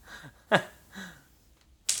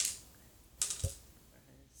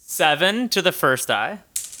 7 to the first eye.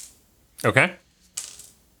 Okay.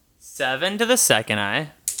 7 to the second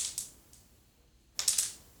eye.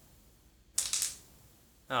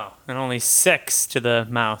 Oh, and only 6 to the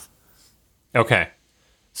mouth. Okay.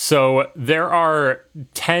 So there are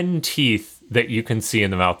 10 teeth that you can see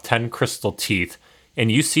in the mouth, 10 crystal teeth,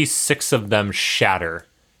 and you see 6 of them shatter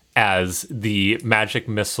as the magic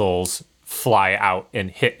missiles fly out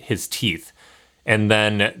and hit his teeth. And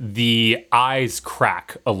then the eyes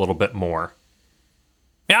crack a little bit more.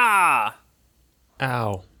 Yeah.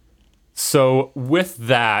 Ow. So with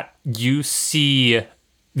that, you see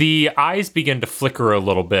the eyes begin to flicker a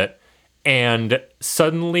little bit, and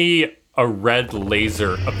suddenly a red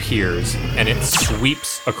laser appears and it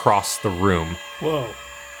sweeps across the room. Whoa.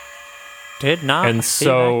 Did not And see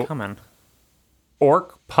so- that coming.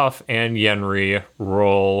 Orc, Puff, and Yenri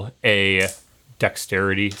roll a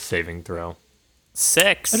dexterity saving throw.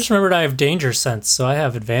 6. I just remembered I have danger sense, so I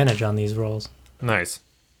have advantage on these rolls. Nice.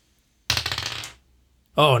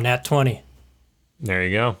 Oh, nat 20. There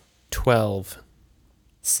you go. 12.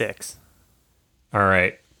 6. All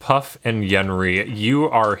right. Puff and Yenri, you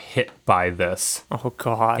are hit by this. Oh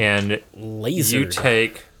god. And Laser.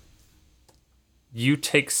 you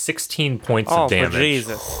take 16 points Oh, of for damage.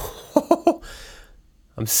 Jesus.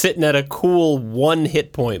 I'm sitting at a cool 1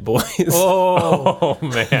 hit point, boys. Oh, Oh,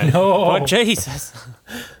 man. Oh, no. Jesus.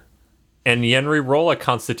 And Yenri, roll a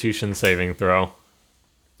Constitution saving throw.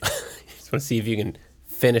 Just want to see if you can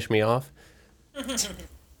finish me off.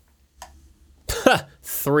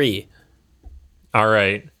 3. All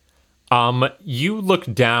right. You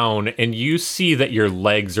look down and you see that your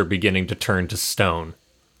legs are beginning to turn to stone.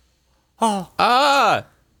 I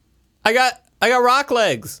got rock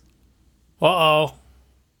legs. Uh-oh.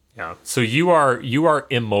 Yeah. So you are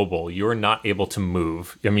immobile. You are not able to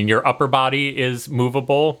move. I mean, your upper body is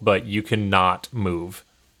movable, but you cannot move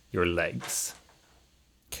your legs.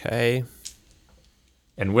 Okay.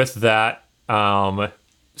 And with that,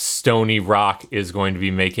 Stony Rock is going to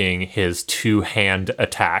be making his 2-hand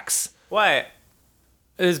attacks. Wait.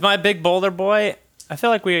 Is my big boulder boy? I feel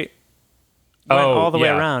like we went all the way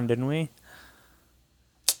around, didn't we?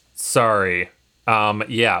 Sorry.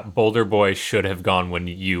 Yeah, Boulder Boy should have gone when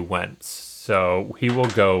you went. So he will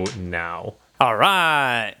go now. All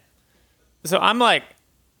right. So I'm like,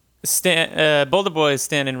 Boulder Boy is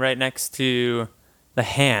standing right next to the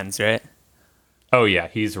hands, right? Oh yeah,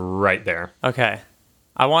 he's right there. Okay.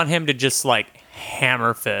 I want him to just like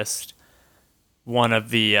hammer fist one of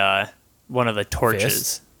the torches.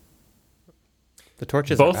 Fist? The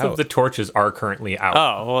torches Both are out. of the torches are currently out.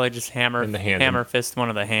 Oh, well, I just hammer In the hand. hammer fist one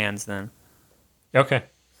of the hands then. Okay.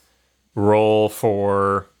 Roll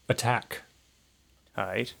for attack. All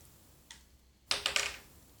right.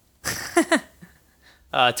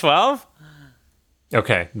 12?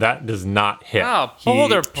 Okay, that does not hit. Oh, he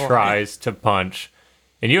Boulder Boy. tries to punch.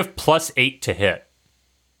 And you have +8 to hit.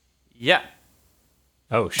 Yeah.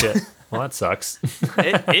 Oh shit. Well, that sucks.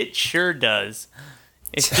 It sure does.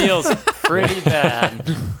 It feels pretty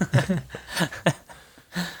bad.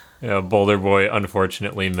 Yeah, Boulder Boy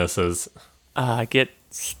unfortunately misses. Get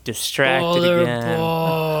distracted Boulder again.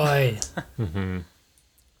 boy.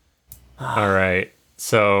 All right.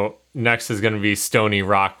 So next is going to be Stony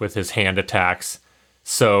Rock with his hand attacks.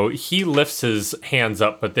 So he lifts his hands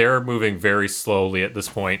up, but they're moving very slowly at this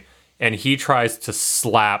point, and he tries to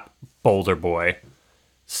slap Boulder Boy.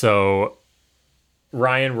 So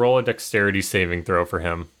Ryan, roll a dexterity saving throw for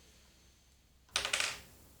him.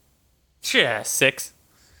 Yeah, 6.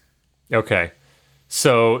 Okay.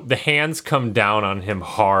 So the hands come down on him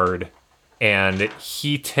hard, and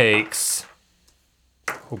he takes...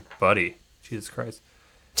 Oh, buddy. Jesus Christ.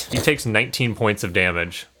 He takes 19 points of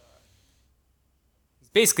damage. He's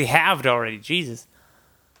basically halved already. Jesus.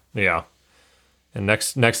 Yeah. And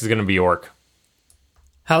next is going to be Orc.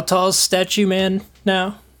 How tall is Statue Man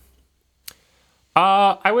now?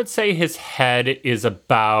 I would say his head is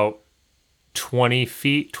about 20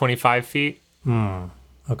 feet, 25 feet.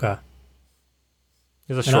 Okay.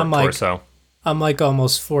 He's a short I'm like- torso. I'm like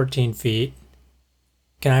almost 14 feet.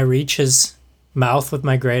 Can I reach his mouth with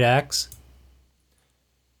my great axe?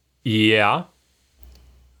 Yeah.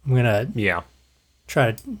 I'm gonna Yeah.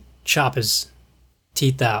 try to chop his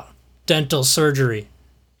teeth out. Dental surgery.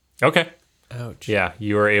 Okay. Ouch. Yeah,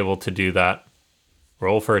 you are able to do that.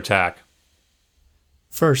 Roll for attack.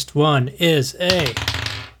 First one is a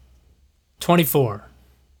 24.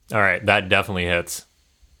 All right, that definitely hits.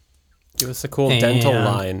 Give us a cool dental Damn.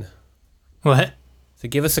 line. What? So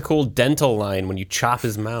give us a cool dental line when you chop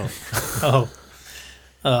his mouth.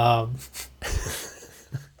 Oh.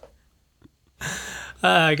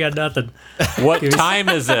 I got nothing. What time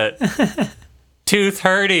is it?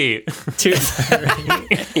 2:30.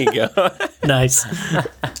 There you go. Nice.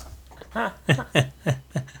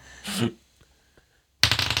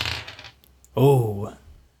 Oh.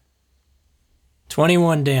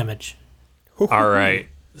 21 damage. All right.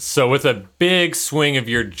 So with a big swing of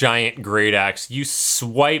your giant great axe, you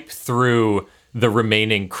swipe through the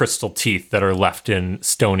remaining crystal teeth that are left in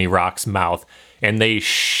Stony Rock's mouth, and they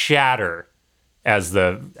shatter as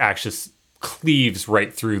the axe just cleaves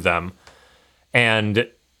right through them. And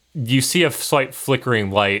you see a slight flickering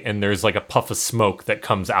light, and there's like a puff of smoke that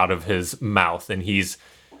comes out of his mouth, and he's,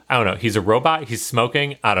 I don't know, he's a robot? He's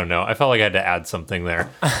smoking? I don't know. I felt like I had to add something there.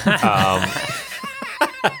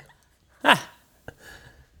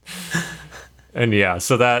 And yeah,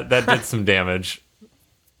 so that did some damage.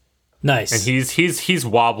 Nice. And he's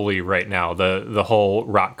wobbly right now. The whole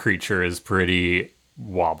rock creature is pretty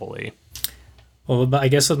wobbly. Well, I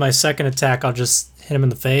guess with my second attack, I'll just hit him in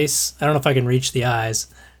the face. I don't know if I can reach the eyes.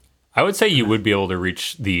 I would say you would be able to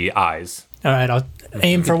reach the eyes. All right, I'll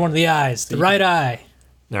aim for one of the eyes. The right eye.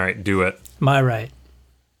 All right, do it. My right.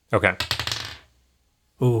 Okay.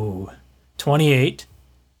 Ooh. 28.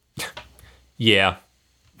 Yeah.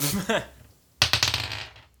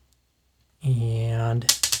 And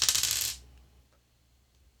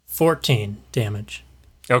 14 damage.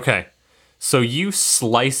 Okay. So you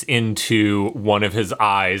slice into one of his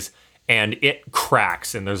eyes and it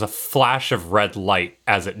cracks and there's a flash of red light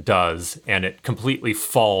as it does and it completely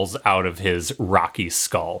falls out of his rocky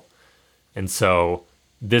skull. And so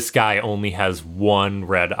this guy only has one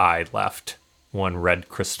red eye left, one red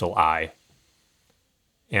crystal eye.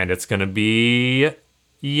 And it's going to be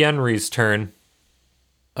Yenri's turn.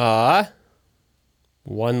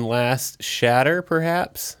 One last shatter,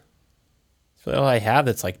 perhaps? That's all I have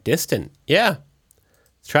that's like distant. Yeah.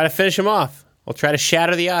 Let's try to finish him off. We'll try to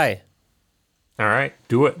shatter the eye. All right,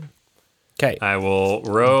 do it. Okay. I will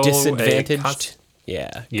roll Disadvantaged.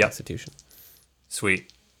 Yeah. Yep. Constitution.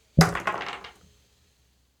 Sweet.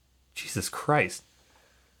 Jesus Christ.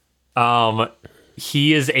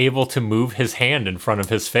 He is able to move his hand in front of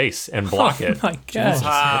his face and block it. Oh my god.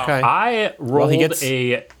 Wow. Okay. I rolled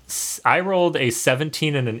he I rolled a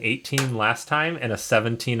 17 and an 18 last time and a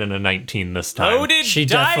 17 and a 19 this time. Loaded She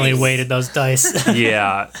dice. definitely weighted those dice.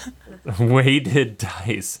 Yeah. Weighted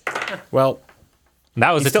dice. Well,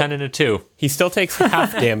 That was a still- 10 and a 2. he still takes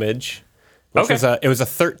half damage. Which Okay. was it was a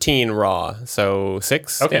 13 raw, so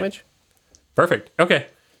 6 Okay. damage. Perfect. Okay.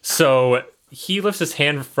 So he lifts his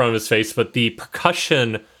hand from his face, but the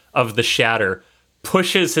percussion of the shatter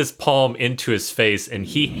pushes his palm into his face and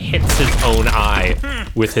he hits his own eye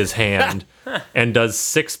with his hand and does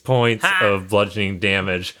 6 points of bludgeoning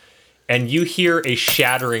damage. And you hear a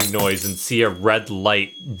shattering noise and see a red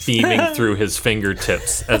light beaming through his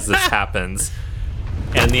fingertips as this happens.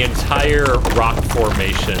 And the entire rock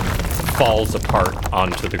formation falls apart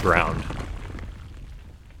onto the ground.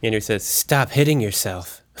 Andrew says, "Stop hitting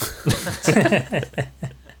yourself."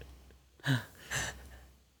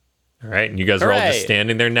 All right, and you guys are all just Hooray.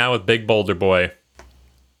 standing there now with Big Boulder Boy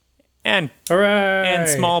And Hooray!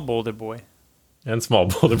 small boulder boy. and Small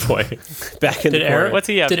Boulder Boy. Back in Did the corner. Arrow, What's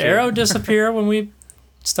he up did to? Arrow disappear when we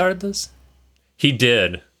started this? He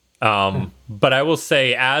did, but I will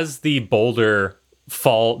say, as the boulder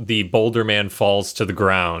man falls to the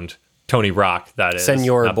ground. Tony Rock, that is.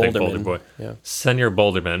 Senor not Big Boulderman. Boulder Boy. Yeah. Senor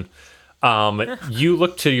Boulderman. You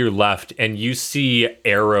look to your left and you see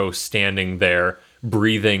Arrow standing there,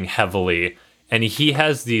 breathing heavily, and he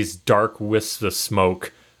has these dark wisps of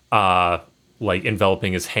smoke, like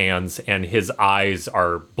enveloping his hands, and his eyes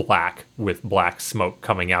are black with black smoke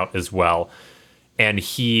coming out as well. And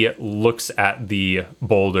he looks at the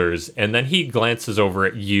boulders, and then he glances over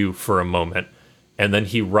at you for a moment, and then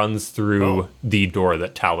he runs through the door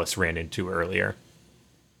that Talus ran into earlier.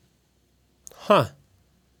 Huh.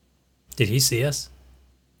 Did he see us?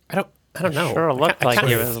 I don't know. Sure looked like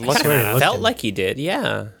he was looking swear he at us. looked Felt at like he did,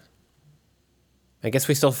 yeah. I guess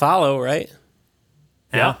we still follow, right?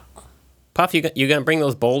 Yeah. Puff, you gonna bring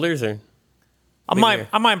those boulders or? I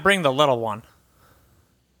might bring the little one.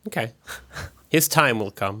 Okay. His time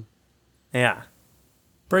will come. Yeah.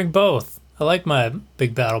 Bring both. I like my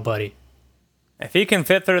big battle buddy. If he can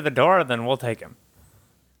fit through the door, then we'll take him.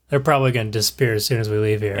 They're probably going to disappear as soon as we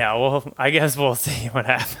leave here. Yeah, well, I guess we'll see what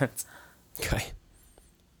happens. Okay.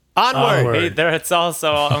 Onward. Onward. Hey, there, it's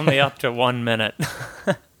also only up to 1 minute.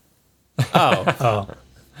 Oh. Oh,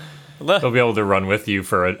 They'll be able to run with you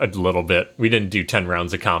for a little bit. We didn't do 10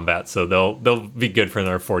 rounds of combat, so they'll be good for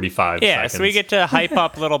another 45 Yeah, seconds. so we get to hype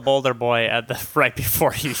up little Boulder Boy at the right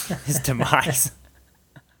before his demise.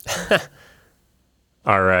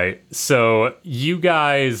 All right. So you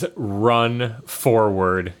guys run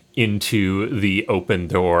forward into the open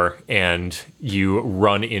door and you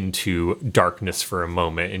run into darkness for a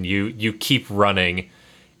moment, and you keep running,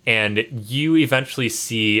 and you eventually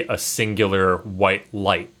see a singular white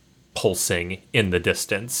light pulsing in the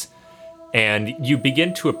distance. And you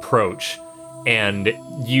begin to approach, and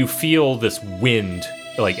you feel this wind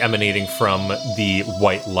like emanating from the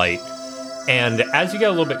white light. And as you get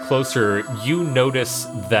a little bit closer, you notice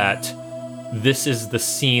that this is the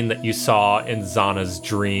scene that you saw in Zana's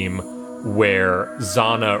dream, where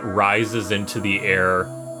Zana rises into the air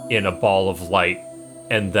in a ball of light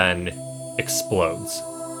and then explodes.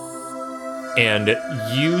 And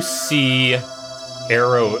you see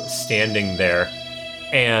Arrow standing there,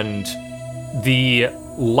 and the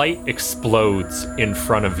light explodes in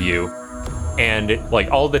front of you, and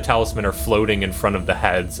like all the talisman are floating in front of the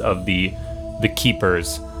heads of the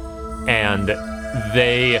keepers, and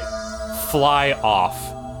they fly off,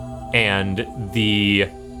 and the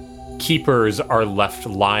keepers are left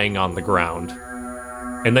lying on the ground.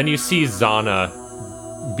 And then you see Zana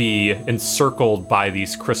be encircled by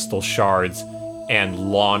these crystal shards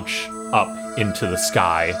and launch up into the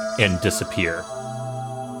sky and disappear.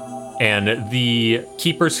 And the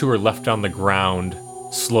keepers who are left on the ground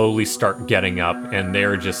slowly start getting up, and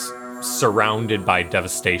they're just surrounded by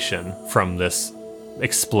devastation from this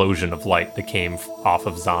explosion of light that came off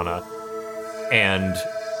of Zana. And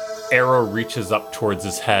Arrow reaches up towards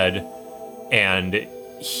his head, and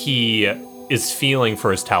he is feeling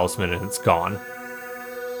for his talisman, and it's gone.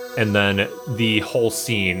 And then the whole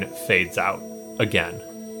scene fades out again.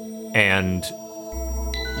 And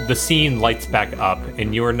the scene lights back up,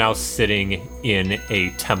 and you are now sitting in a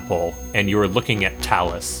temple, and you are looking at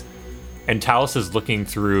Talus. And Talus is looking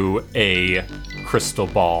through a crystal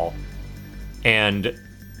ball. And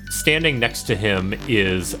standing next to him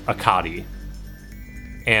is Akadi.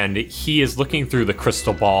 And he is looking through the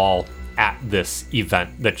crystal ball at this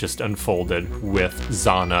event that just unfolded with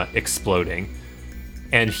Zana exploding.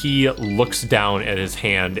 And he looks down at his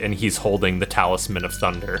hand, and he's holding the Talisman of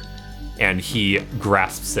Thunder. And he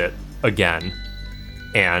grasps it again.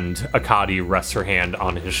 And Akadi rests her hand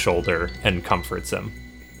on his shoulder and comforts him.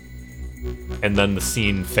 And then the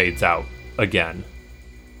scene fades out again.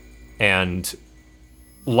 And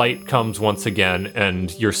light comes once again,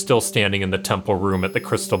 and you're still standing in the temple room at the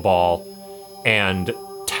crystal ball. And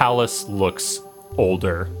Talus looks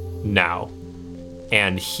older now.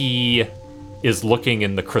 And he is looking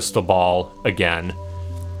in the crystal ball again.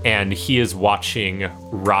 And he is watching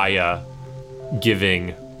Raya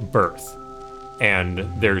giving birth. And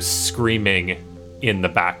there's screaming in the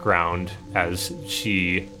background as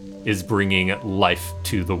she is bringing life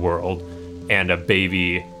to the world. And a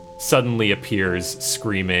baby suddenly appears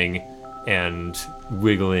screaming and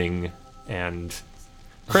wiggling. And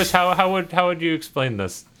Chris, how would you explain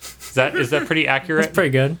this? Is that pretty accurate? It's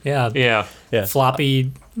pretty good. Yeah. Yeah.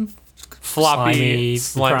 Floppy, Slimy,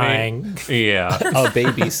 crying. Yeah. A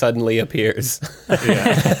baby suddenly appears.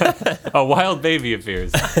 Yeah. A wild baby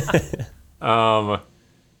appears.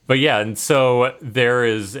 But yeah, and so there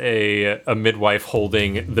is a midwife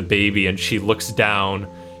holding the baby, and she looks down,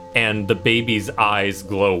 and the baby's eyes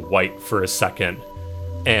glow white for a second.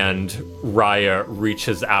 And Raya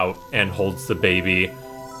reaches out and holds the baby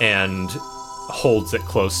and holds it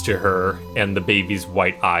close to her, and the baby's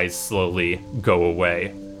white eyes slowly go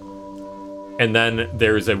away. And then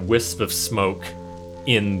there's a wisp of smoke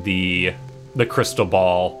in the crystal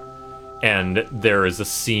ball, and there is a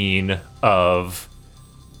scene of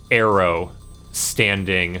Arrow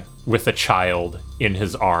standing with a child in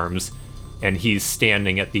his arms, and he's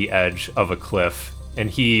standing at the edge of a cliff, and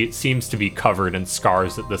he seems to be covered in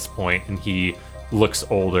scars at this point, and he looks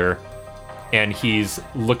older, and he's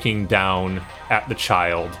looking down at the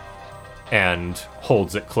child and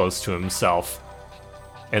holds it close to himself.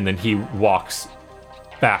 And then he walks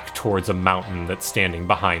back towards a mountain that's standing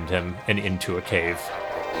behind him and into a cave.